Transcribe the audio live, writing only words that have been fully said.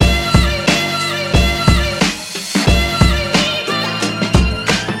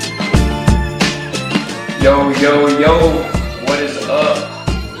Yo, yo, yo, what is up?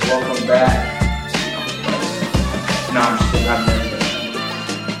 Welcome back. No, I'm just kidding. I've never been.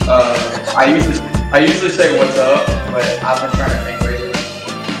 I usually say what's up, but I've been trying to think lately.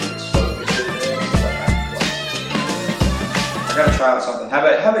 I gotta try out something. How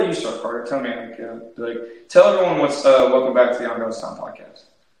about you start, Carter? Tell me, tell everyone what's welcome back to the On God's Time podcast.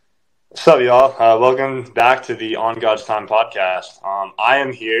 What's up, y'all? Welcome back to the On God's Time podcast. I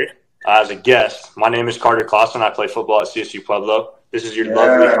am here as a guest. My name is Carter Closson. I play football at CSU Pueblo. This is your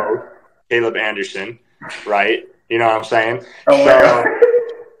lovely host, Caleb Anderson, right? You know what I'm saying? Oh my God.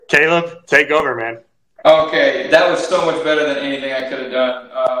 Caleb, take over, man. Okay, that was so much better than anything I could have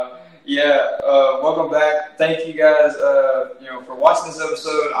done. Welcome back. Thank you guys, for watching this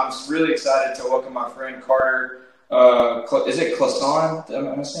episode. I'm really excited to welcome my friend Carter. Is it Closson?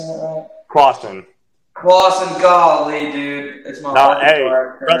 Am I saying that right? Closson. Closson, golly, dude. It's my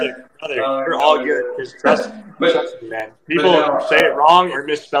brother, you're all good. Just trust me, man. People say it wrong or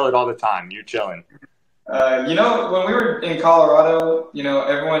misspell it all the time. You're chilling. When we were in Colorado,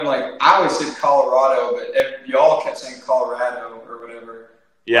 everyone, I always said Colorado, but y'all kept saying Colorado or whatever.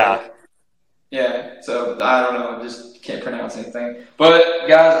 Yeah. Yeah, so I don't know, just can't pronounce anything. But,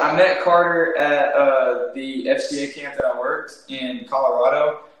 guys, I met Carter at the FCA camp that I worked in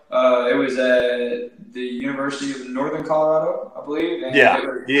Colorado. It was at the University of Northern Colorado, I believe. And Yeah.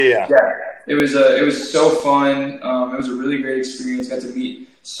 It was so fun. It was a really great experience. Got to meet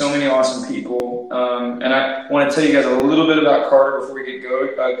so many awesome people. And I want to tell you guys a little bit about Carter before we get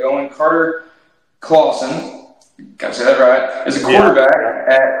going. Carter Closson, got to say that right, is a quarterback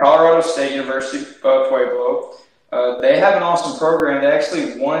at Colorado State University Pueblo. They have an awesome program. They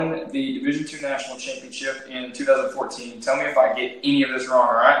actually won the Division II National Championship in 2014. Tell me if I get any of this wrong,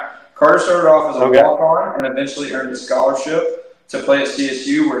 all right? Carter started off as a walk-on and eventually earned a scholarship to play at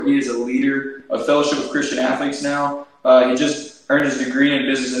CSU, where he is a leader of Fellowship of Christian Athletes now. He just earned his degree in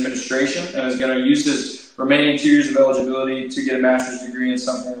business administration and is going to use his remaining 2 years of eligibility to get a master's degree in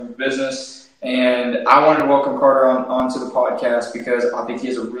some form of business. And I wanted to welcome Carter onto the podcast because I think he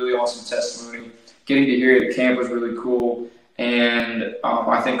has a really awesome testimony. Getting to hear it at camp was really cool. And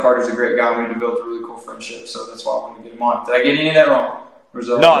I think Carter's a great guy. We developed a really cool friendship. So that's why I wanted to get him on. Did I get any of that wrong?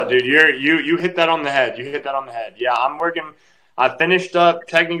 No, dude, you hit that on the head. Yeah, I'm working. I finished up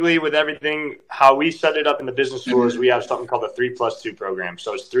technically with everything. How we set it up in the business school is we have something called the 3+2 program.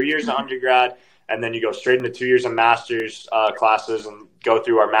 So it's 3 years of undergrad, and then you go straight into 2 years of master's classes and go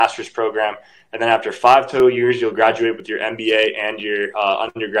through our master's program. And then after 5 total years, you'll graduate with your MBA and your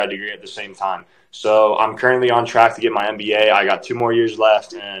undergrad degree at the same time. So I'm currently on track to get my MBA. I got 2 more years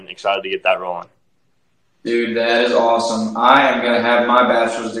left and excited to get that rolling. Dude, that is awesome. I am going to have my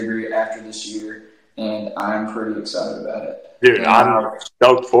bachelor's degree after this year, and I'm pretty excited about it. Dude, I'm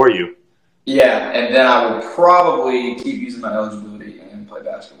stoked for you. Yeah, and then I will probably keep using my eligibility and play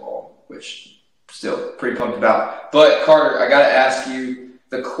basketball, which I'm still pretty pumped about. But, Carter, I got to ask you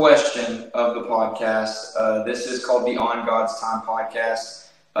the question of the podcast. This is called the On God's Time podcast.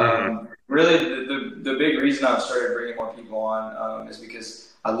 Really, the big reason I've started bringing more people on is because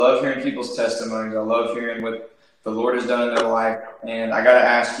I love hearing people's testimonies. I love hearing what the Lord has done in their life. And I got to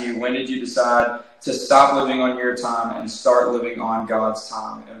ask you, when did you decide to stop living on your time and start living on God's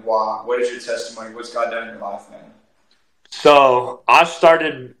time, and why? What is your testimony? What's God done in your life, man? So I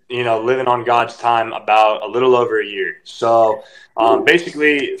started, living on God's time about a little over a year. So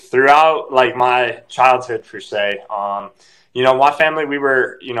basically throughout my childhood per se, my family, we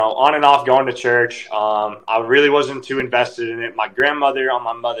were, on and off going to church. I really wasn't too invested in it. My grandmother on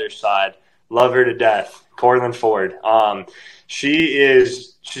my mother's side, love her to death, Cortland Ford.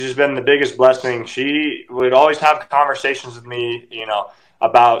 She's just been the biggest blessing. She would always have conversations with me,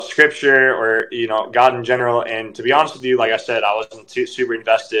 about scripture or, God in general. And to be honest with you, like I said, I wasn't too super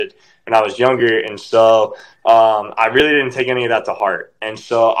invested when I was younger. And so I really didn't take any of that to heart. And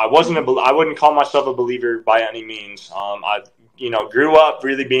so I wouldn't call myself a believer by any means. I grew up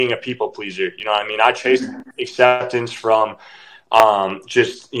really being a people pleaser. I chased acceptance from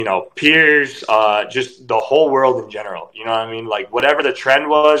peers, just the whole world in general. Whatever the trend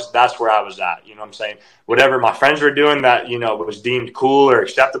was, that's where I was at. You know what I'm saying? Whatever my friends were doing that, was deemed cool or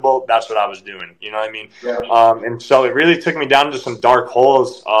acceptable, that's what I was doing. You know what I mean? Yeah. And so it really took me down to some dark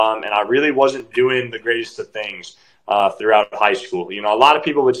holes. And I really wasn't doing the greatest of things throughout high school. A lot of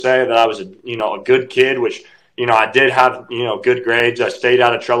people would say that I was a good kid, which, I did have, good grades. I stayed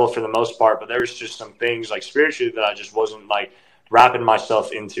out of trouble for the most part, but there was just some things spiritually that I just wasn't wrapping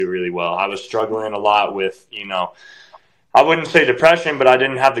myself into really well. I was struggling a lot with, I wouldn't say depression, but I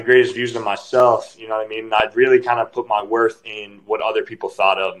didn't have the greatest views of myself. You know what I mean? I'd really kind of put my worth in what other people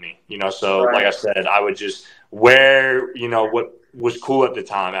thought of me, So Right. like I said, I would just wear, what was cool at the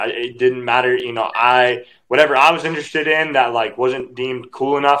time. It didn't matter, whatever I was interested in that like wasn't deemed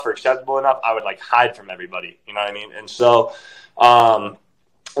cool enough or acceptable enough, I would like hide from everybody. You know what I mean? And so,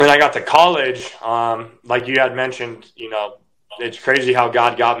 when I got to college, like you had mentioned, it's crazy how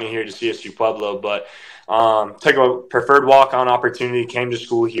God got me here to CSU Pueblo, but took a preferred walk-on opportunity, came to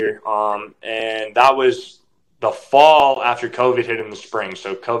school here, and that was the fall after COVID hit in the spring.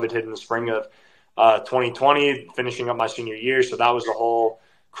 So COVID hit in the spring of 2020, finishing up my senior year. So that was the whole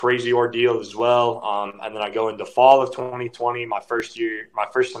crazy ordeal as well. And then I go into fall of 2020, my first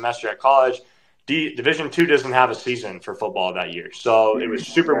semester at college. Division II doesn't have a season for football that year. So it was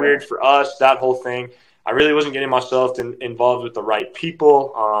super weird for us, that whole thing. I really wasn't getting myself involved with the right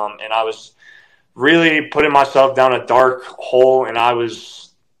people, and I was really putting myself down a dark hole, and I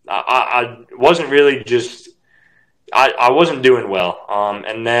wasn't really just I wasn't doing well.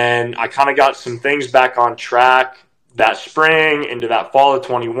 And then I kind of got some things back on track that spring into that fall of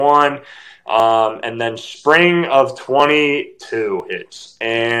 21. And then spring of 22 hits.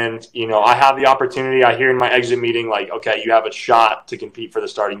 And, I have the opportunity. I hear in my exit meeting, like, okay, you have a shot to compete for the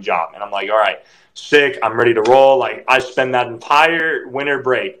starting job. And I'm like, all right, sick. I'm ready to roll. Like, I spend that entire winter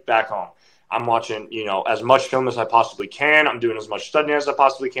break back home. I'm watching, as much film as I possibly can. I'm doing as much studying as I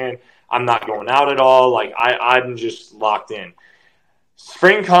possibly can. I'm not going out at all. Like, I'm just locked in.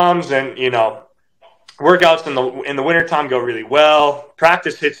 Spring comes and, workouts in the wintertime go really well.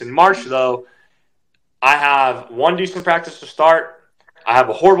 Practice hits in March, though. I have one decent practice to start. I have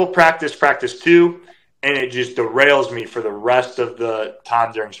a horrible practice 2, and it just derails me for the rest of the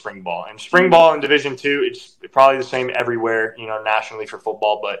time during spring ball. And spring ball in Division II, it's probably the same everywhere, nationally for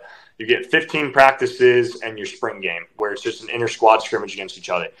football, but you get 15 practices and your spring game, where it's just an inter-squad scrimmage against each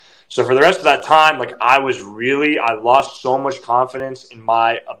other. So for the rest of that time, like I lost so much confidence in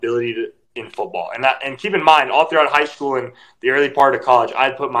my ability in football. And keep in mind, all throughout high school and the early part of college,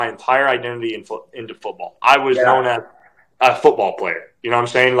 I put my entire identity into football. I was known as a football player. You know what I'm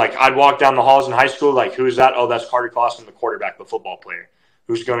saying? Like, I'd walk down the halls in high school, like, who's that? Oh, that's Carter Closson, the quarterback, the football player,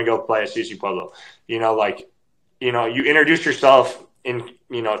 who's going to go play at CSU Pueblo. You introduce yourself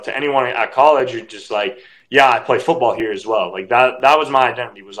to anyone at college, you're just like, yeah, I play football here as well. Like, that was my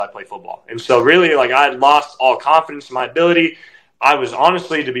identity, was I play football. And so really, like, I had lost all confidence in my ability. I was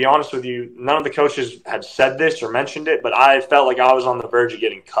honestly, to be honest with you, none of the coaches had said this or mentioned it, but I felt like I was on the verge of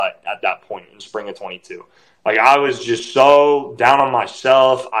getting cut at that point in spring of 22. Like, I was just so down on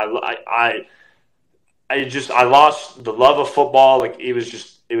myself. I lost the love of football. Like, it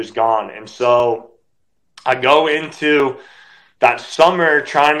was gone. And so I go into that summer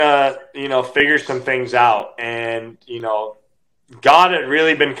trying to, figure some things out. And, God had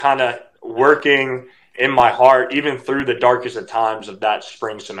really been kind of working in my heart, even through the darkest of times of that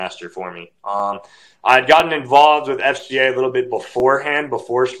spring semester for me. I had gotten involved with FCA a little bit beforehand,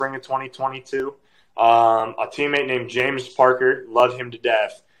 before spring of 2022. A teammate named James Parker, loved him to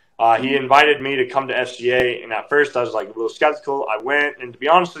death. He invited me to come to FCA, and at first I was like a little skeptical. I went, and to be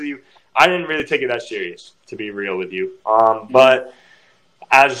honest with you, I didn't really take it that serious, to be real with you. But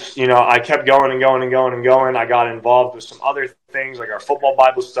as I kept going and going and going and going, I got involved with some other things like our football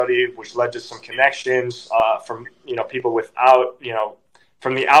Bible study, which led to some connections from people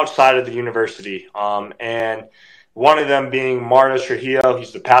from the outside of the university, and one of them being Marta Trujillo.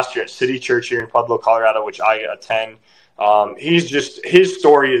 He's the pastor at City Church here in Pueblo, Colorado, which I attend. His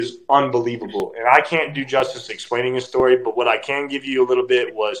story is unbelievable, and I can't do justice explaining his story, but what I can give you a little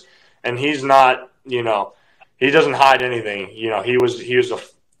bit was, and he's not, he doesn't hide anything. He was a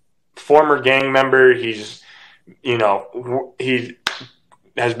former gang member. He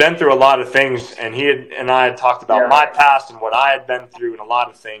has been through a lot of things, and I had talked about my past and what I had been through and a lot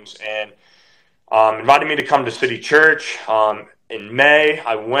of things, and invited me to come to City Church. In May,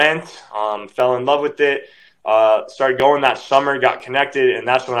 I went, fell in love with it, started going that summer, got connected, and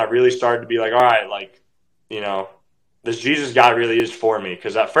that's when I really started to be like, all right, like, this Jesus guy really is for me.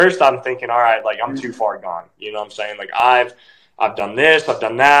 Because at first I'm thinking, all right, like, I'm too far gone. You know what I'm saying? Like, I've done this, I've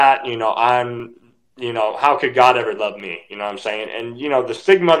done that. How could God ever love me? You know what I'm saying? And, the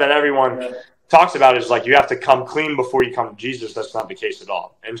stigma that everyone talks about is like, you have to come clean before you come to Jesus. That's not the case at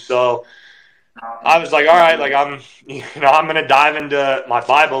all. And so I was like, all right, like, I'm going to dive into my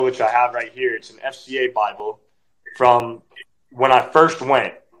Bible, which I have right here. It's an FCA Bible from when I first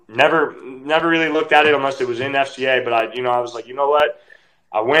went. Never really looked at it unless it was in FCA, but I was like, you know what?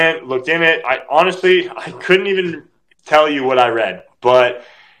 I went, looked in it. I couldn't even tell you what I read, but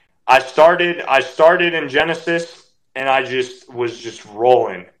I started in Genesis, and I just was just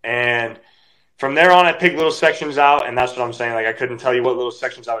rolling. And from there on, I picked little sections out, and that's what I'm saying. Like, I couldn't tell you what little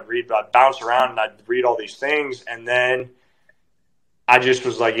sections I would read, but I'd bounce around and I'd read all these things, and then I just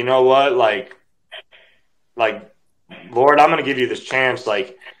was like, you know what, like Lord, I'm going to give you this chance.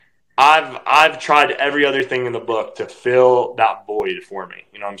 Like, I've tried every other thing in the book to fill that void for me.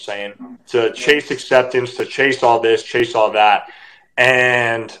 You know what I'm saying? To chase acceptance, to chase all this, chase all that,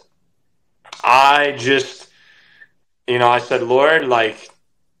 and I just, I said, Lord, like,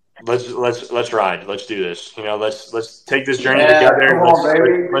 let's ride. Let's do this. Let's take this journey together. Come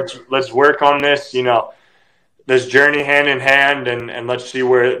on, Let's work on this. This journey hand in hand, and let's see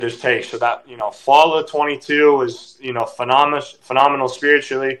where this takes. So that fall of 22 was phenomenal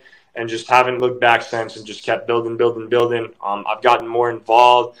spiritually, and just haven't looked back since, and just kept building. I've gotten more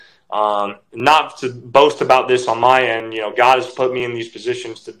involved. Not to boast about this on my end, God has put me in these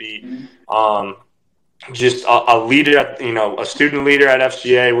positions to be just a leader, a student leader at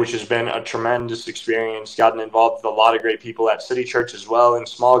FCA, which has been a tremendous experience. Gotten involved with a lot of great people at City Church as well, in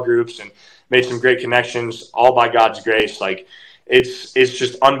small groups, and made some great connections, all by God's grace. Like, it's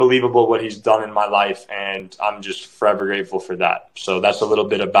just unbelievable what He's done in my life, and I'm just forever grateful for that. So that's a little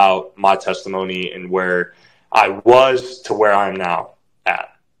bit about my testimony and where I was to where I am now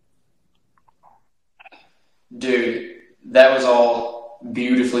at. Dude, that was all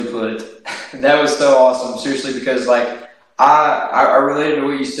beautifully put. That was so awesome, seriously, because like I related to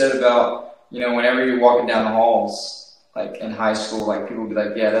what you said about, whenever you're walking down the halls, like in high school, like people would be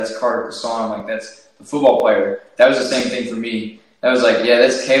like, yeah, that's Carter Closson, like that's the football player. That was the same thing for me. That was like, yeah,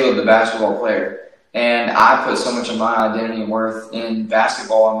 that's Caleb, the basketball player. And I put so much of my identity and worth in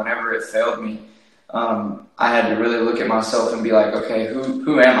basketball, and whenever it failed me, I had to really look at myself and be like, okay,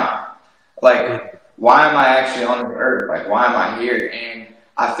 who am I? Like, why am I actually on the earth? Like, why am I here? And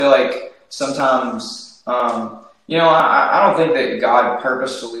I feel like sometimes, I don't think that God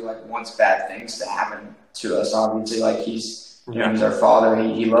purposefully like wants bad things to happen to us. Obviously, like He's our Father.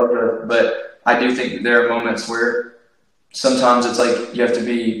 He loved us. But I do think that there are moments where sometimes it's like you have to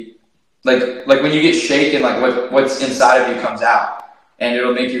be like when you get shaken, like what's inside of you comes out, and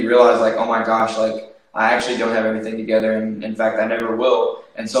it'll make you realize like, oh my gosh, like I actually don't have everything together, and in fact I never will.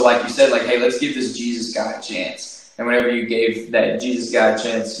 And so like you said, like, hey, let's give this Jesus guy a chance. And whenever you gave that Jesus guy a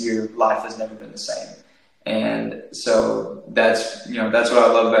chance, your life has never been the same. And so that's what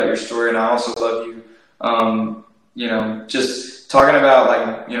I love about your story. And I also love you, just talking about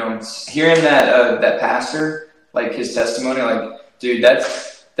like, hearing that pastor, like his testimony, like, dude,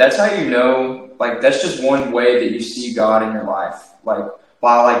 that's how like, that's just one way that you see God in your life. Like,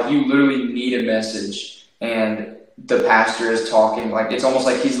 while like you literally need a message and the pastor is talking, like it's almost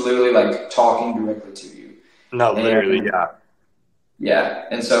like he's literally like talking directly to you. No, literally, yeah. Yeah.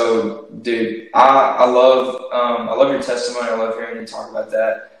 And so, dude, I love your testimony. I love hearing you talk about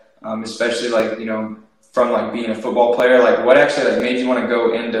that. Especially like, from like being a football player, like what actually like made you want to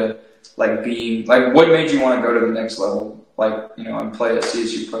go into like being like, what made you want to go to the next level? Like, and play at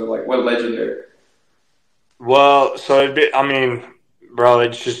CSU Pueblo, like what led you there? Well, so bro,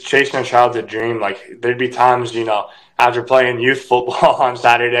 it's just chasing a childhood dream. Like, there'd be times, after playing youth football on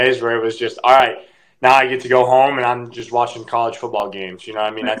Saturdays where it was just, all right, now I get to go home and I'm just watching college football games. You know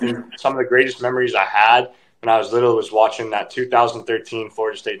what I mean? I think some of the greatest memories I had when I was little was watching that 2013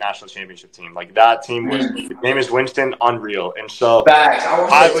 Florida State National Championship team. Like, that team was, the name is Winston, unreal. And so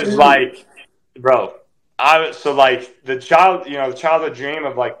I was like, bro, so like the childhood dream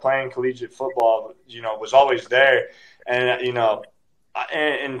of like playing collegiate football, was always there. And,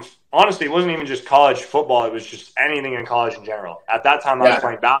 and honestly, it wasn't even just college football. It was just anything in college in general. At that time, I was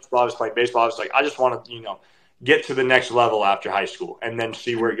playing basketball. I was playing baseball. I was like, I just want to, get to the next level after high school and then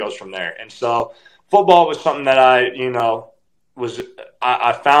see where it goes from there. And so football was something that I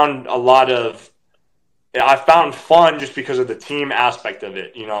found I found fun just because of the team aspect of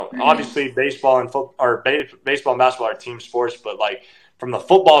it. Obviously baseball and basketball are team sports, but like from the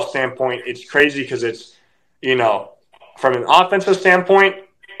football standpoint, it's crazy because it's, from an offensive standpoint,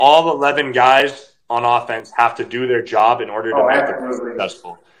 all 11 guys on offense have to do their job in order to make it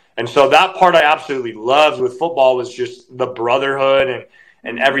successful. And so that part I absolutely loved with football was just the brotherhood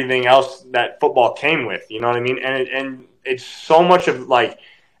and everything else that football came with. You know what I mean? And it's so much of like,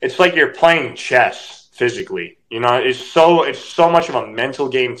 it's like you're playing chess physically. It's so much of a mental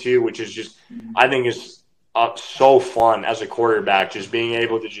game too, which is just, I think is so fun as a quarterback, just being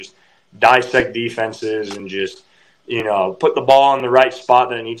able to just dissect defenses and just, put the ball in the right spot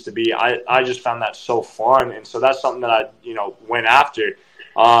that it needs to be. I just found that so fun. And so that's something that I, went after.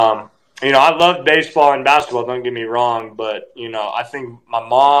 I love baseball and basketball, don't get me wrong, but, I think my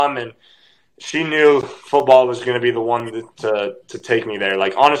mom and she knew football was going to be the one to take me there.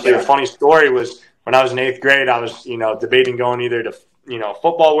 Like, honestly, a funny story was when I was in 8th grade, I was, debating going either to,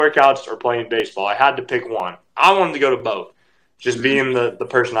 football workouts or playing baseball. I had to pick one. I wanted to go to both, just being the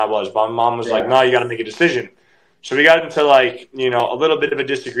person I was. But my mom was like, no, you got to make a decision. So we got into, like, a little bit of a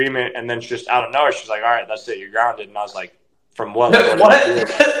disagreement, and then just out of nowhere, she's like, all right, that's it, you're grounded. And I was like, from what? Like,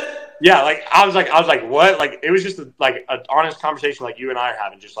 What? Yeah, like I was like, what? Like, it was just an honest conversation like you and I are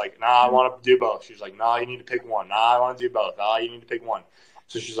having. Just like, nah, I want to do both. She's like, nah, you need to pick one. Nah, I want to do both. Nah, you need to pick one.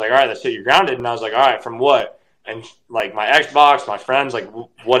 So she's like, all right, that's it, you're grounded. And I was like, all right, from what? And like my Xbox, my friends, like,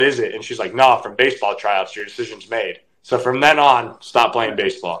 what is it? And she's like, nah, from baseball tryouts, your decision's made. So from then on, stop playing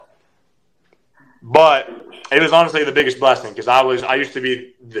baseball. But it was honestly the biggest blessing because I used to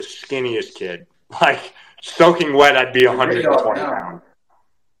be the skinniest kid. Like, soaking wet, I'd be 120 pounds.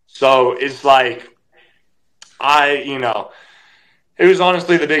 So it's like it was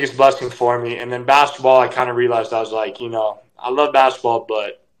honestly the biggest blessing for me. And then basketball, I kind of realized I was like, I love basketball,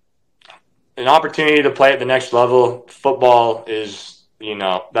 but an opportunity to play at the next level, football is,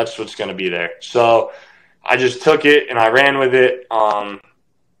 that's what's going to be there. So I just took it and I ran with it.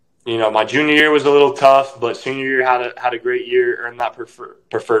 My junior year was a little tough, but senior year had a great year, earned that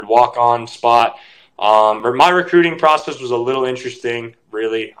preferred walk-on spot. My recruiting process was a little interesting,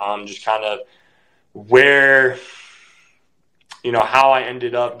 really. Just kind of where, how I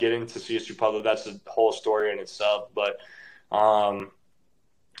ended up getting to CSU Pueblo. That's a whole story in itself. But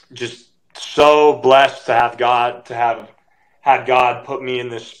just so blessed to have had God put me in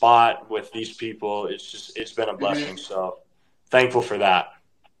this spot with these people. It's been a blessing. So thankful for that.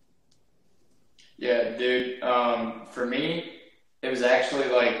 Yeah, dude. For me, it was actually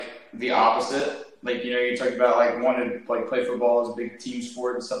like the opposite. Like, you talked about like wanting to like play football as a big team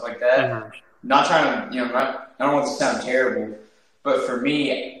sport and stuff like that. Mm-hmm. Not trying to, I don't want this to sound terrible, but for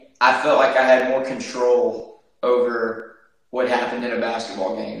me, I felt like I had more control over what happened in a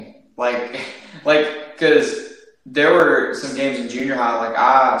basketball game. Like, because there were some games in junior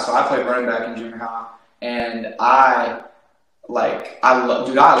high, so I played running back in junior high, and I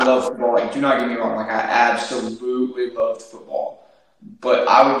love football. Like, do not get me wrong. Like, I absolutely loved football. But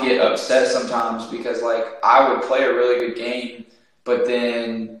I would get upset sometimes because, like, I would play a really good game, but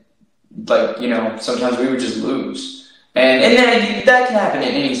then, like, sometimes we would just lose. And then that can happen in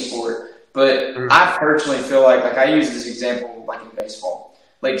any sport. But I personally feel like I use this example, like, in baseball.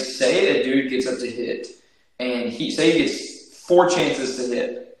 Like, say a dude gets up to hit, and he gets 4 chances to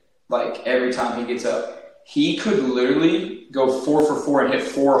hit, like, every time he gets up. He could literally go 4 for 4 and hit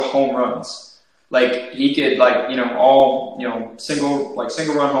 4 home runs. Like, he could, single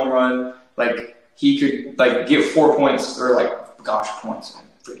run, home run. Like, he could, get 4 points or, points. I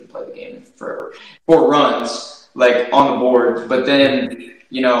freaking play the game forever. 4 runs, on the board. But then,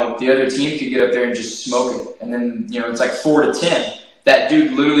 the other team could get up there and just smoke it. And then, it's 4-10. That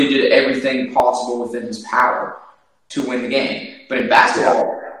dude literally did everything possible within his power to win the game. But in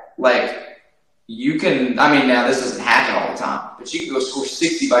basketball, you can, now this doesn't happen all the time, but you can go score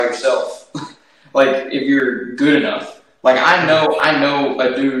 60 by yourself. If you're good enough. I know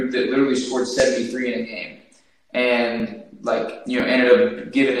a dude that literally scored 73 in a game and, ended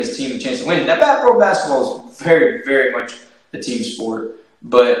up giving his team a chance to win. Now, basketball is very, very much a team sport.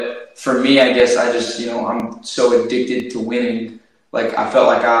 But for me, I guess I just, I'm so addicted to winning. I felt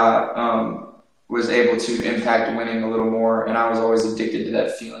like I was able to impact winning a little more, and I was always addicted to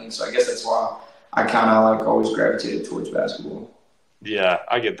that feeling. So I guess that's why I kind of always gravitated towards basketball. Yeah,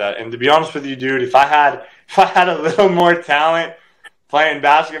 I get that. And to be honest with you, dude, if I had a little more talent playing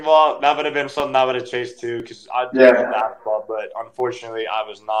basketball, that would have been something I would have chased too. Because I did basketball, but unfortunately, I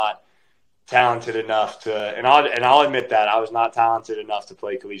was not talented enough to. And I'll admit that I was not talented enough to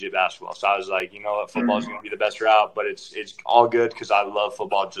play collegiate basketball. So I was like, you know what, football is going to be the best route, but it's all good because I love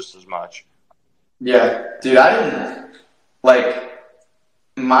football just as much. Yeah, dude, I didn't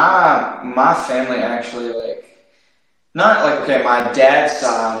my family actually my dad's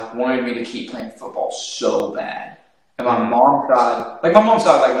side wanted me to keep playing football so bad. And my mom's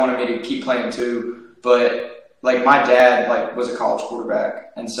side, wanted me to keep playing too. But, my dad, was a college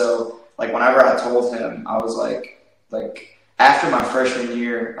quarterback. And so, whenever I told him, I was after my freshman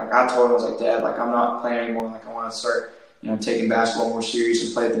year, I told him, I was like, Dad, I'm not playing anymore. I want to start, taking basketball more serious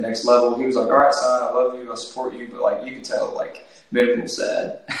and play at the next level. He was like, all right, son, I love you. I support you. But, you could tell, made me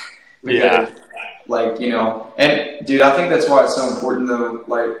sad. Yeah. And dude, I think that's why it's so important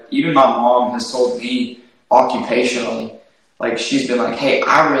though. Even my mom has told me occupationally, she's been like, hey,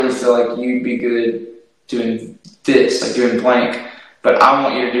 I really feel like you'd be good doing this, doing blank, but I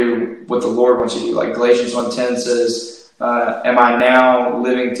want you to do what the Lord wants you to do. Galatians 1:10 says, am I now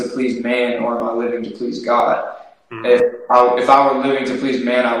living to please man, or am I living to please God? Mm-hmm. If I were living to please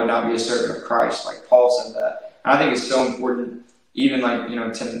man, I would not be a servant of Christ, like Paul said that. And I think it's so important, even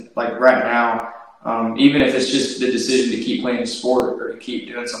to right now, even if it's just the decision to keep playing a sport or to keep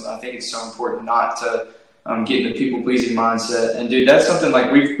doing something. I think it's so important not to get in the people-pleasing mindset. And dude, that's something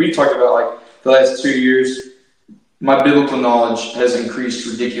like we've talked about like the last 2 years. My biblical knowledge has increased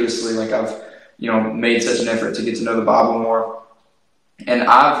ridiculously. Like I've made such an effort to get to know the Bible more, and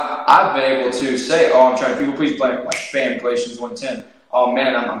I've been able to say, oh, I'm trying to people-please, like bam, Galatians 1:10. Oh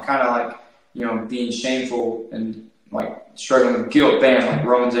man, I'm kind of like being shameful and like struggling with guilt, bam, like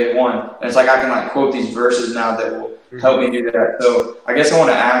Romans 8:1. And it's like I can like quote these verses now that will help me do that. So I guess I want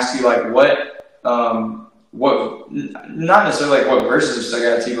to ask you like what not necessarily like what verses have stuck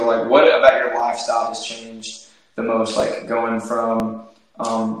out to you, but like what about your lifestyle has changed the most, like going from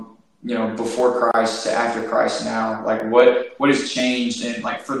before Christ to after Christ now? Like what has changed, and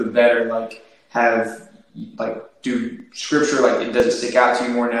like for the better? Like do scripture, like does it stick out to you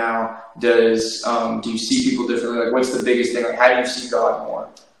more now? Do you see people differently? Like what's the biggest thing? Like how do you see God more?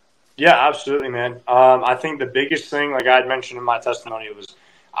 Yeah, absolutely, man. I think the biggest thing, like I had mentioned in my testimony, was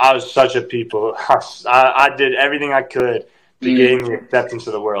I was such a people. I did everything I could to gain the acceptance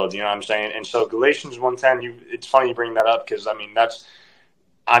of the world. You know what I'm saying? And so Galatians 1:10, it's funny you bring that up, because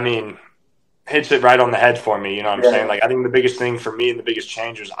hits it right on the head for me. You know what I'm saying? Like I think the biggest thing for me and the biggest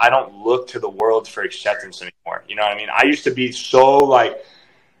change was I don't look to the world for acceptance anymore. You know what I mean? I used to be so like,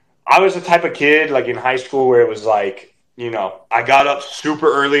 I was the type of kid like in high school where it was like, I got up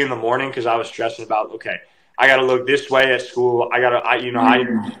super early in the morning because I was stressing about, okay, I got to look this way at school. I got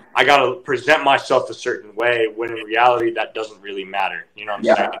to present myself a certain way, when in reality that doesn't really matter. You know what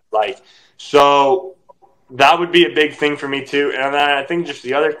I'm saying? Like, so that would be a big thing for me too. And then I think just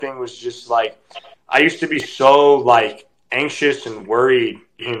the other thing was just like, I used to be so like anxious and worried,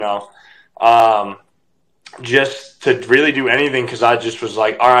 just to really do anything, because I just was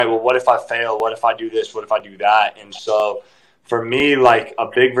like, all right, well, what if I fail? What if I do this? What if I do that? And so for me, like a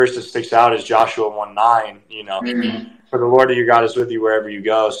big verse that sticks out is Joshua 1:9, for the Lord your God is with you wherever you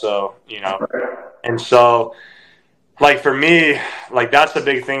go. So, and so like for me, like that's the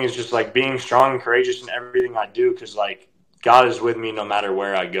big thing, is just like being strong and courageous in everything I do, because like God is with me no matter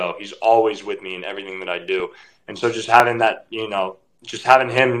where I go. He's always with me in everything that I do. And so just having that, just having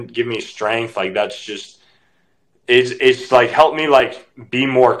him give me strength, like that's just, it's like helped me like be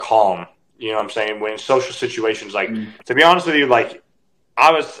more calm. You know what I'm saying? When in social situations, like to be honest with you, like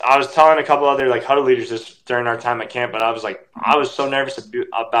I was telling a couple other like huddle leaders this during our time at camp, but I was like, I was so nervous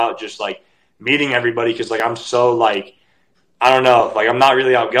about just like meeting everybody, because like I'm so like, I don't know, like I'm not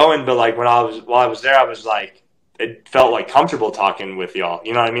really outgoing, but like while I was there, I was like, it felt like comfortable talking with y'all.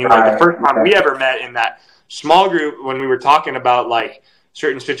 You know what I mean? Like the first time we ever met in that small group, when we were talking about like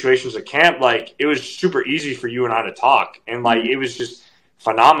certain situations at camp, like it was super easy for you and I to talk, and like it was just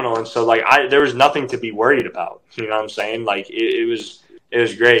phenomenal. And so like there was nothing to be worried about. You know what I'm saying? Like it was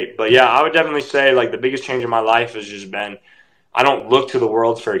great. But yeah, I would definitely say like the biggest change in my life has just been, I don't look to the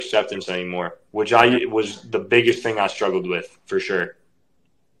world for acceptance anymore, which was the biggest thing I struggled with, for sure.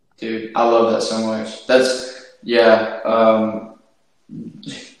 Dude, I love that so much.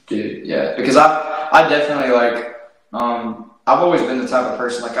 Dude, yeah. Because I definitely like, I've always been the type of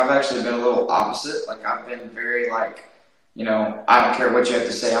person, like I've actually been a little opposite. Like I've been very like, I don't care what you have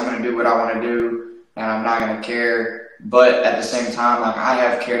to say. I'm going to do what I want to do, and I'm not going to care. But at the same time, like I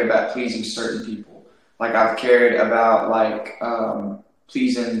have cared about pleasing certain people. Like I've cared about like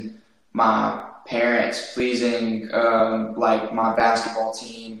pleasing my parents, pleasing like my basketball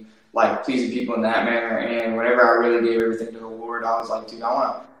team, like pleasing people in that manner. And whenever I really gave everything to the Lord, I was like, dude,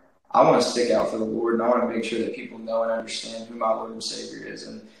 I want to stick out for the Lord, and I want to make sure that people know and understand who my Lord and Savior is.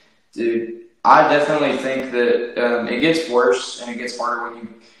 And dude, I definitely think that it gets worse and it gets harder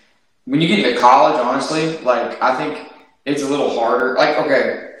when you get into college. Honestly, like I think it's a little harder. Like,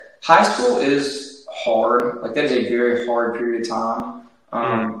 okay, high school is hard. Like that is a very hard period of time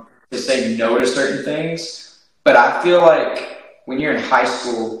to say no to certain things. But I feel like when you're in high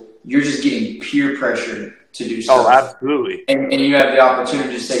school, you're just getting peer pressure to do stuff. Oh, absolutely. And you have the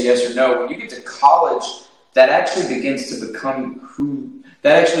opportunity to say yes or no. When you get to college, that actually begins to become who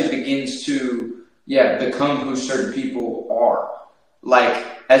certain people are. Like,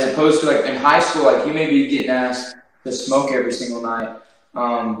 as opposed to like in high school, like you may be getting asked to smoke every single night,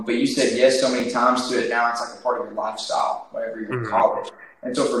 but you said yes so many times to it. Now it's like a part of your lifestyle whenever you're in college.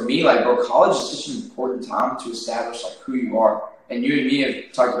 And so for me, like, bro, college is such an important time to establish like who you are. And you and me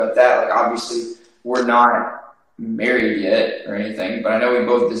have talked about that. Like, obviously, we're not married yet or anything, but I know we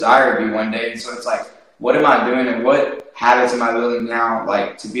both desire to be one day. And so it's like what am I doing and what habits am I building now,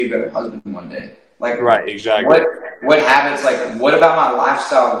 like, to be a better husband one day? Like, right, exactly. What habits, like, what about my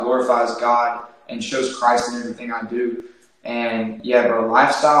lifestyle glorifies God and shows Christ in everything I do? And yeah, bro,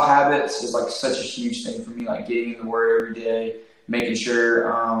 lifestyle habits is like such a huge thing for me, like getting in the Word every day, making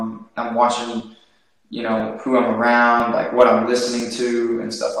sure I'm watching, you know, who I'm around, like what I'm listening to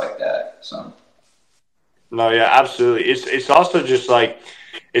and stuff like that. So. No, yeah, absolutely. It's also just like,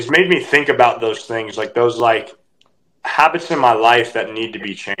 it's made me think about those things, like those like habits in my life that need to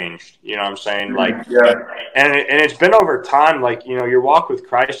be changed. You know what I'm saying? Like, Yeah. and it's been over time. Like, you know, your walk with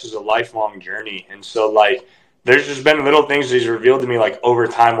Christ is a lifelong journey, and so like, there's just been little things that He's revealed to me like over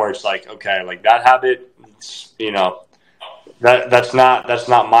time where it's like, okay, like that habit, you know, that's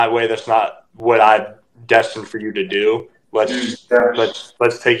not my way. That's not what I destined for you to do. Let's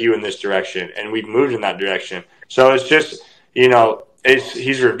take you in this direction, and we've moved in that direction. So it's just, you know,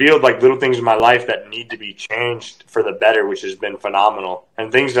 He's revealed like little things in my life that need to be changed for the better, which has been phenomenal,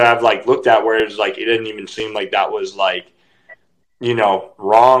 and things that I've like looked at where it's like it didn't even seem like that was like, you know,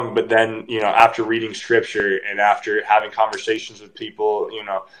 wrong. But then, you know, after reading scripture and after having conversations with people, you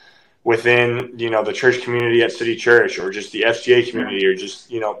know, within, you know, the church community at City Church or just the FGA community or just,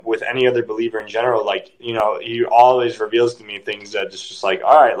 you know, with any other believer in general, like, you know, He always reveals to me things that just like,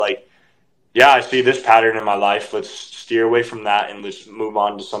 all right, like, yeah, I see this pattern in my life. Let's steer away from that and let's move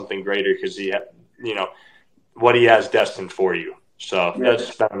on to something greater because you know, what He has destined for you. So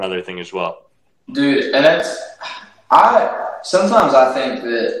that's been another thing as well. Dude, and sometimes I think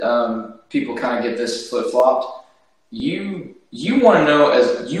that people kind of get this flip-flopped. You want to know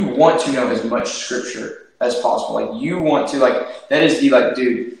as much scripture as possible. Like, you want to, like, that is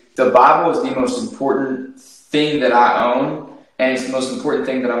dude, the Bible is the most important thing that I own. And it's the most important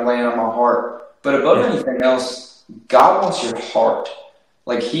thing that I'm laying on my heart. But above anything else, God wants your heart.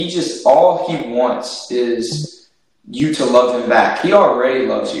 Like, all He wants is you to love Him back. He already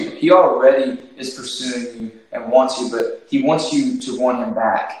loves you. He already is pursuing you and wants you, but He wants you to want Him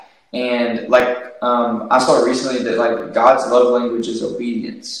back. And like, I saw recently that like God's love language is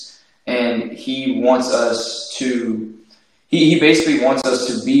obedience. And He wants us to, He basically wants us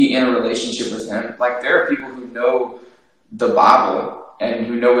to be in a relationship with Him. Like, there are people who know the Bible and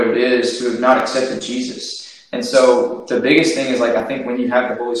who know what it is who have not accepted Jesus. And so the biggest thing is, like, I think when you have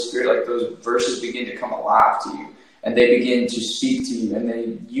the Holy Spirit, like, those verses begin to come alive to you and they begin to speak to you, and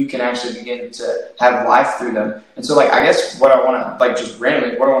then you can actually begin to have life through them. And so, like, I guess what I want to, like, just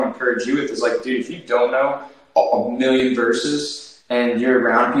randomly, what I want to encourage you with is, like, dude, if you don't know a million verses and you're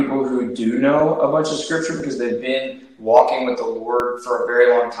around people who do know a bunch of scripture because they've been walking with the Lord for a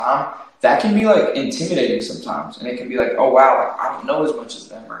very long time, that can be like intimidating sometimes. And it can be like, oh wow, like, I don't know as much as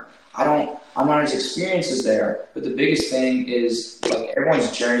them, or I'm not as experienced as they are. But the biggest thing is, like,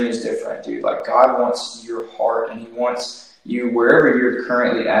 everyone's journey is different, dude. Like, God wants your heart, and He wants you wherever you're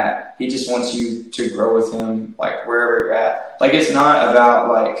currently at. He just wants you to grow with Him, like, wherever you're at. Like, it's not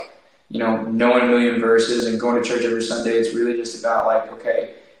about, like, you know, knowing a million verses and going to church every Sunday. It's really just about, like,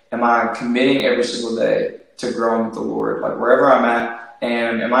 okay, am I committing every single day to growing with the Lord? Like, wherever I'm at,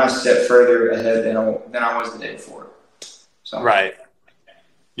 and am I a step further ahead than I was the day before? So. Right.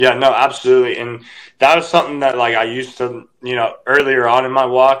 Yeah, no, absolutely. And that was something that, like, I used to, you know, earlier on in my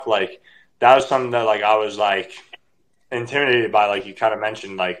walk, like, that was something that, like, I was, like, intimidated by, like you kind of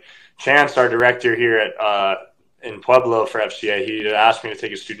mentioned. Like, Chance, our director here at in Pueblo for FCA, he asked me to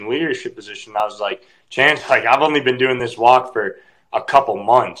take a student leadership position. I was like, Chance, like, I've only been doing this walk for a couple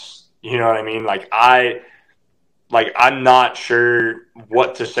months. You know what I mean? Like, I'm not sure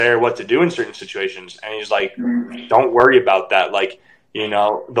what to say or what to do in certain situations. And he's like, don't worry about that. Like, you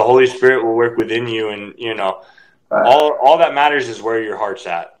know, the Holy Spirit will work within you. And, you know, all that matters is where your heart's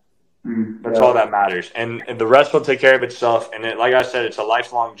at. That's all that matters. And the rest will take care of itself. And like I said, it's a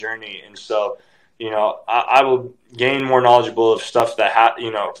lifelong journey. And so, you know, I will gain more knowledgeable of stuff that,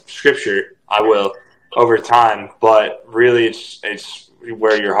 you know, scripture, I will over time. But really, it's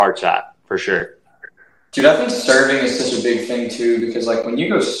where your heart's at, for sure. Dude, I think serving is such a big thing too, because like when you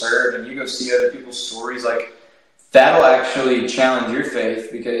go serve and you go see other people's stories, like that'll actually challenge your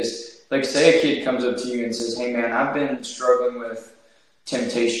faith. Because like, say a kid comes up to you and says, hey man, I've been struggling with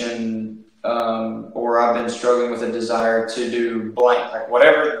temptation, or I've been struggling with a desire to do blank, like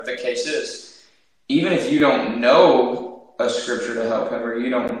whatever the case is. Even if you don't know a scripture to help him, or you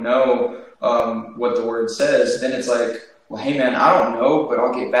don't know what the word says, then it's like, well, hey man, I don't know, but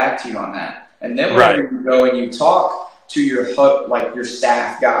I'll get back to you on that. And then whenever you go and you talk to your your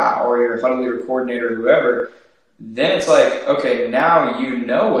staff guy or your huddle leader coordinator or whoever, then it's like, okay, now you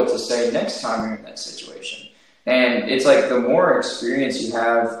know what to say next time you're in that situation. And it's like the more experience you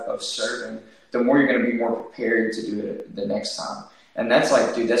have of serving, the more you're going to be more prepared to do it the next time. And that's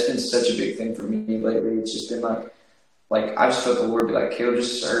like, dude, that's been such a big thing for me lately. It's just been like I just felt the Lord be like, Caleb,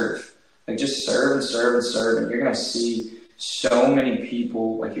 just serve. Like, just serve and serve and serve. And you're going to see so many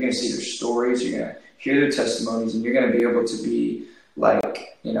people, like, you're going to see their stories, you're going to hear their testimonies, and you're going to be able to be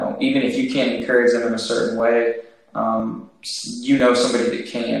like, you know, even if you can't encourage them in a certain way, you know somebody that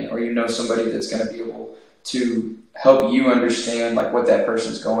can, or you know somebody that's going to be able to help you understand like what that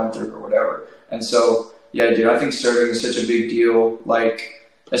person's going through or whatever. And so, yeah, dude, I think serving is such a big deal. Like,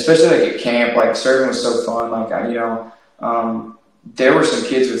 especially like at camp, like serving was so fun. Like, there were some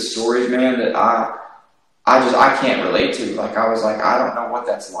kids with stories, man, that I can't relate to. Like, I was like, I don't know what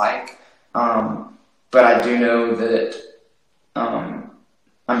that's like. But I do know that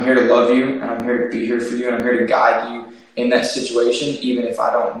I'm here to love you, and I'm here to be here for you, and I'm here to guide you in that situation, even if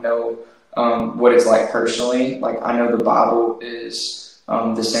I don't know what it's like personally. Like, I know the Bible is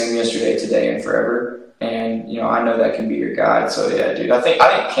the same yesterday, today, and forever. And, you know, I know that can be your guide. So, yeah, dude, I think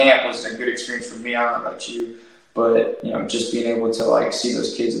camp was a good experience for me. I don't know about you, but, you know, just being able to, like, see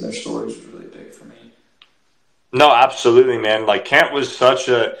those kids and their stories was really big for me. No, absolutely, man. Like, camp was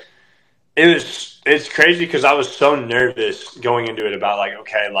it's crazy because I was so nervous going into it about, like,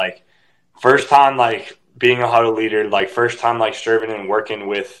 okay, like, first time, like, being a huddle leader, like, first time, like, serving and working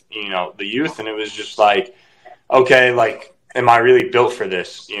with, you know, the youth. And it was just like, okay, like, am I really built for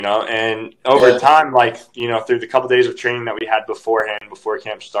this, you know? And over time, like, you know, through the couple days of training that we had beforehand, before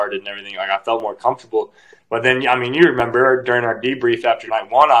camp started and everything, like, I felt more comfortable. But then, I mean, you remember during our debrief after night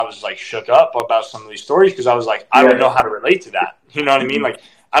one, I was, like, shook up about some of these stories because I was like, I don't know how to relate to that. You know what I mean? Like,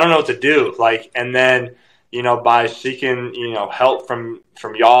 I don't know what to do. Like, and then, you know, by seeking, you know, help from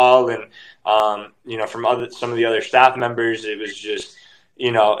y'all and, you know, from some of the other staff members, it was just,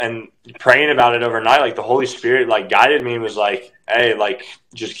 you know, and praying about it overnight, like, the Holy Spirit, like, guided me and was like, hey, like,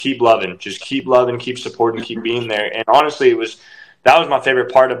 just keep loving, keep supporting, keep being there. And honestly, that was my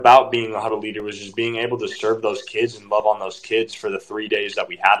favorite part about being a huddle leader, was just being able to serve those kids and love on those kids for the 3 days that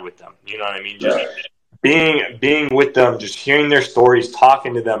we had with them. You know what I mean? Just being with them, just hearing their stories,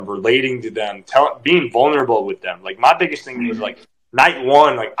 talking to them, relating to them, being vulnerable with them. Like, my biggest thing was, like, night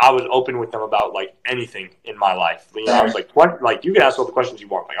one, like, I was open with them about, like, anything in my life. You know, I was like, what? Like, you can ask all the questions you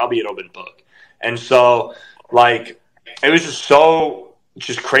want. Like, I'll be an open book. And so, like, it was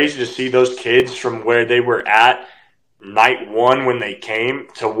just crazy to see those kids from where they were at night one when they came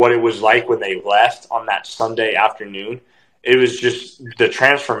to what it was like when they left on that Sunday afternoon. It was just the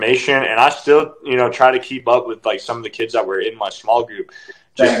transformation. And I still, you know, try to keep up with, like, some of the kids that were in my small group,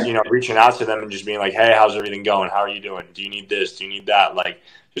 just, you know, reaching out to them and just being like, hey, how's everything going? How are you doing? Do you need this? Do you need that? Like,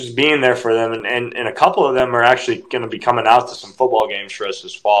 just being there for them. And a couple of them are actually going to be coming out to some football games for us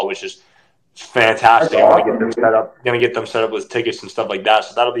this fall, which is fantastic. I'm going to get them set up with tickets and stuff like that.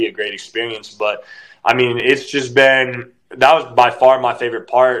 So that'll be a great experience. But, I mean, it's just been – that was by far my favorite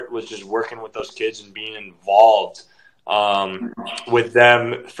part, was just working with those kids and being involved with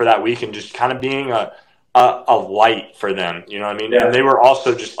them for that week and just kind of being a light for them, you know what I mean? Yeah. And they were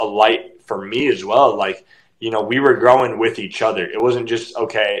also just a light for me as well. Like, you know, we were growing with each other. It wasn't just,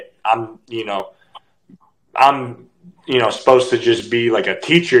 okay, I'm supposed to just be like a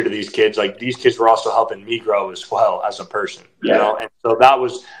teacher to these kids. Like, these kids were also helping me grow as well as a person, you know? And so that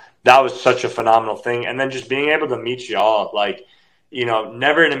was such a phenomenal thing. And then just being able to meet y'all, like, you know,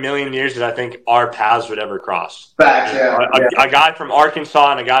 never in a million years did I think our paths would ever cross. A guy from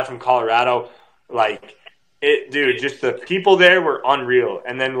Arkansas and a guy from Colorado, like, dude, just the people there were unreal.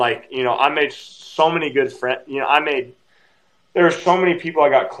 And then, like, you know, I made so many good friends. You know, there were so many people I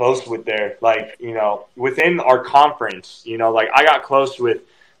got close with there. Like, you know, within our conference, you know, like, I got close with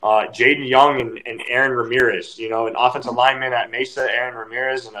Jaden Young and Aaron Ramirez, you know, an offensive lineman at Mesa, Aaron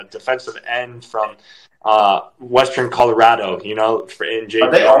Ramirez, and a defensive end from Western Colorado, you know, in Jaden.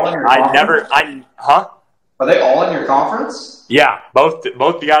 Are they all in your conference? Are they all in your conference? Yeah, both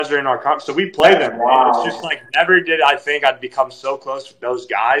the guys are in our conference, so we play them. Wow. It's just like, never did I think I'd become so close with those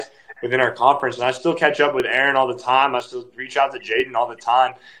guys within our conference. And I still catch up with Aaron all the time. I still reach out to Jaden all the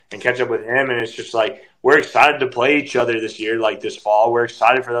time and catch up with him. And it's just like, we're excited to play each other this year, like this fall. We're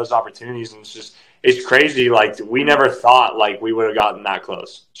excited for those opportunities. And it's crazy. Like, we never thought, like, we would have gotten that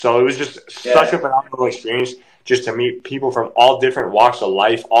close. So it was just such a phenomenal experience just to meet people from all different walks of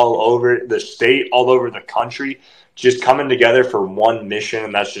life, all over the state, all over the country, just coming together for one mission.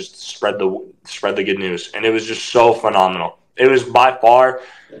 And that's just spread the good news. And it was just so phenomenal. It was by far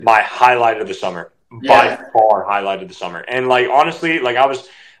my highlight of the summer. By far highlight of the summer. And, like, honestly, like,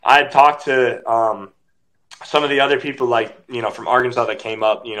 I had talked to some of the other people, like, you know, from Arkansas that came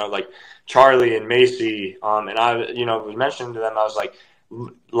up, you know, like Charlie and Macy, and I, you know, was mentioning to them, I was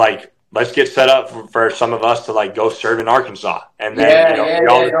like, let's get set up for some of us to like go serve in Arkansas, and then we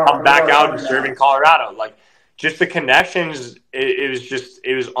all come back out and serve in Colorado. Like, just the connections,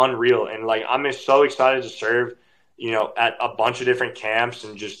 it was unreal. And like, I'm just so excited to serve, at a bunch of different camps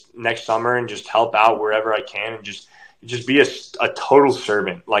and just next summer and just help out wherever I can and just be a total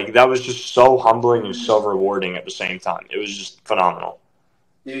servant. Like, that was just so humbling and so rewarding at the same time. It was just phenomenal.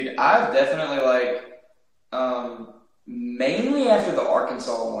 Dude, I've definitely mainly after the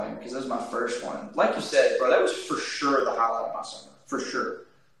Arkansas one, because that was my first one. Like you said, bro, that was for sure the highlight of my summer, for sure.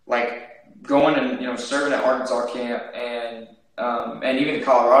 Like, going and serving at Arkansas camp and even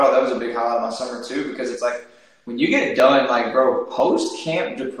Colorado, that was a big highlight of my summer too, because it's like when you get done, like, bro, post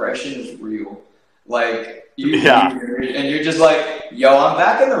camp depression is real. Like, and you're just like, yo, I'm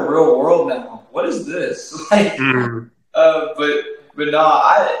back in the real world now. What is this? Like, but no,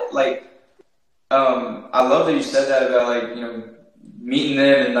 I love that you said that about meeting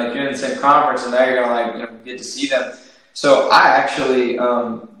them and like you're in the same conference and now you're gonna get to see them. So I actually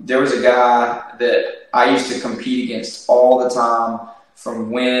there was a guy that I used to compete against all the time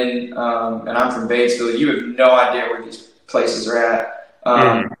from and I'm from Batesville. You have no idea where these places are at,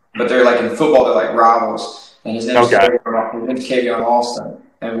 but they're like in football, they're like rivals. And his name is Kavion Alston,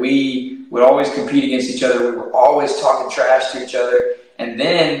 and we would always compete against each other. We were always talking trash to each other, and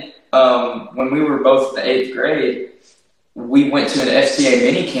then when we were both in the 8th grade, we went to an FCA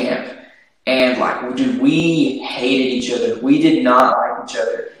mini camp, and dude, we hated each other. We did not like each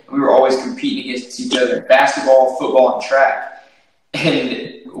other. We were always competing against each other, basketball, football, and track.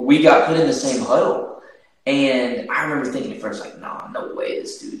 And we got put in the same huddle. And I remember thinking at first, nah, no way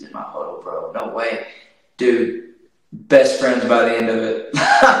this dude's in my huddle, bro. No way. Dude, best friends by the end of it.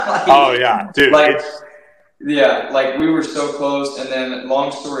 Oh, yeah. Dude, we were so close. And then,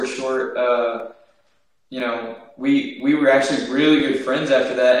 long story short, we were actually really good friends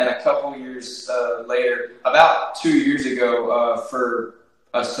after that. And a couple years later, about 2 years ago, for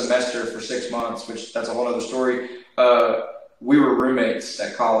a semester for 6 months, which that's a whole other story, we were roommates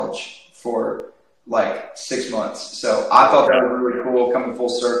at college for 6 months. So I thought that was really cool, coming full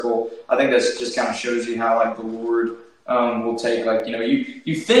circle. I think that just kind of shows you how the Lord will take,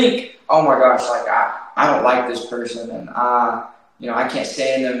 you think, oh my gosh, I don't like this person, and I can't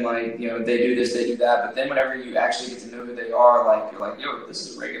stand them, they do this, they do that. But then whenever you actually get to know who they are, you're like, yo, this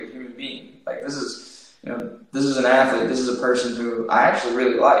is a regular human being. This is an athlete. This is a person who I actually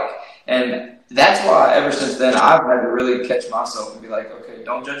really like. And that's why ever since then I've had to really catch myself and be like, okay,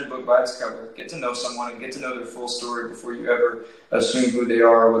 don't judge a book by its cover. Get to know someone and get to know their full story before you ever assume who they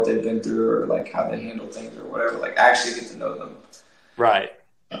are, or what they've been through, or how they handle things or whatever. Actually get to know them. Right.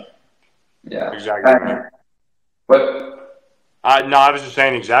 Yeah. Exactly. But no, I was just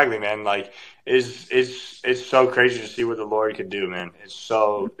saying exactly, man. It's so crazy to see what the Lord could do, man.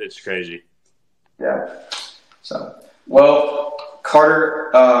 It's crazy. Yeah. So, well,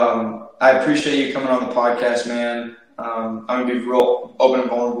 Carter, I appreciate you coming on the podcast, man. I'm going to be real open and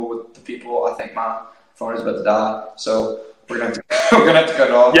vulnerable with the people. I think my phone is about to die, so we're going to have to cut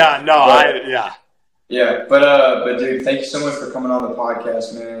it off. Yeah, no, Yeah, but dude, thank you so much for coming on the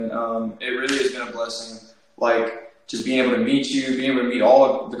podcast, man. It really has been a blessing, just being able to meet you, being able to meet all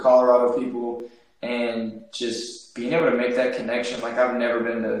of the Colorado people, and just being able to make that connection. I've never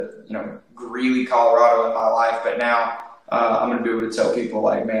been to, Greeley, Colorado in my life, but now I'm going to be able to tell people,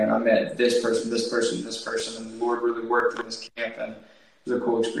 man, I met this person, and the Lord really worked in this camp, and it was a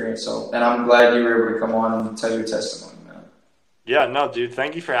cool experience. So, and I'm glad you were able to come on and tell your testimony, man. Yeah, no, dude,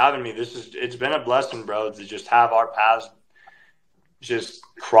 thank you for having me. It's been a blessing, bro, to just have our paths just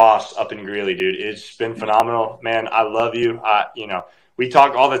cross up in Greeley, dude. It's been phenomenal, man. I love you. We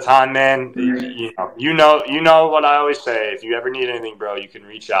talk all the time, man. You know what I always say. If you ever need anything, bro, you can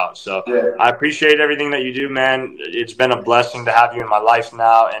reach out. So I appreciate everything that you do, man. It's been a blessing to have you in my life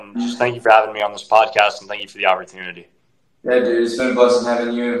now, and just thank you for having me on this podcast, and thank you for the opportunity. Yeah, dude, it's been a blessing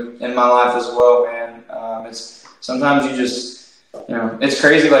having you in my life as well, man. It's sometimes you just, it's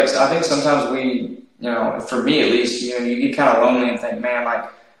crazy. I think sometimes we, for me at least, you get kind of lonely and think, man,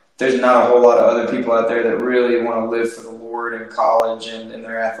 there's not a whole lot of other people out there that really want to live for the Lord in college and in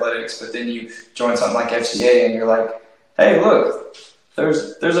their athletics. But then you join something like FCA and you're like, hey, look,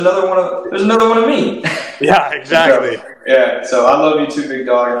 there's another one of me. Yeah, exactly. So I love you too, big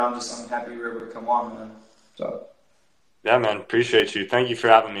dog, and I'm happy you were able to come on, man. So yeah, man, appreciate you. Thank you for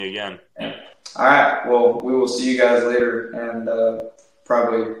having me again. Yeah. All right. Well, we will see you guys later, and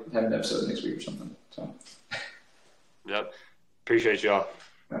probably have an episode next week or something. So. Yep. Appreciate y'all.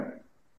 All right.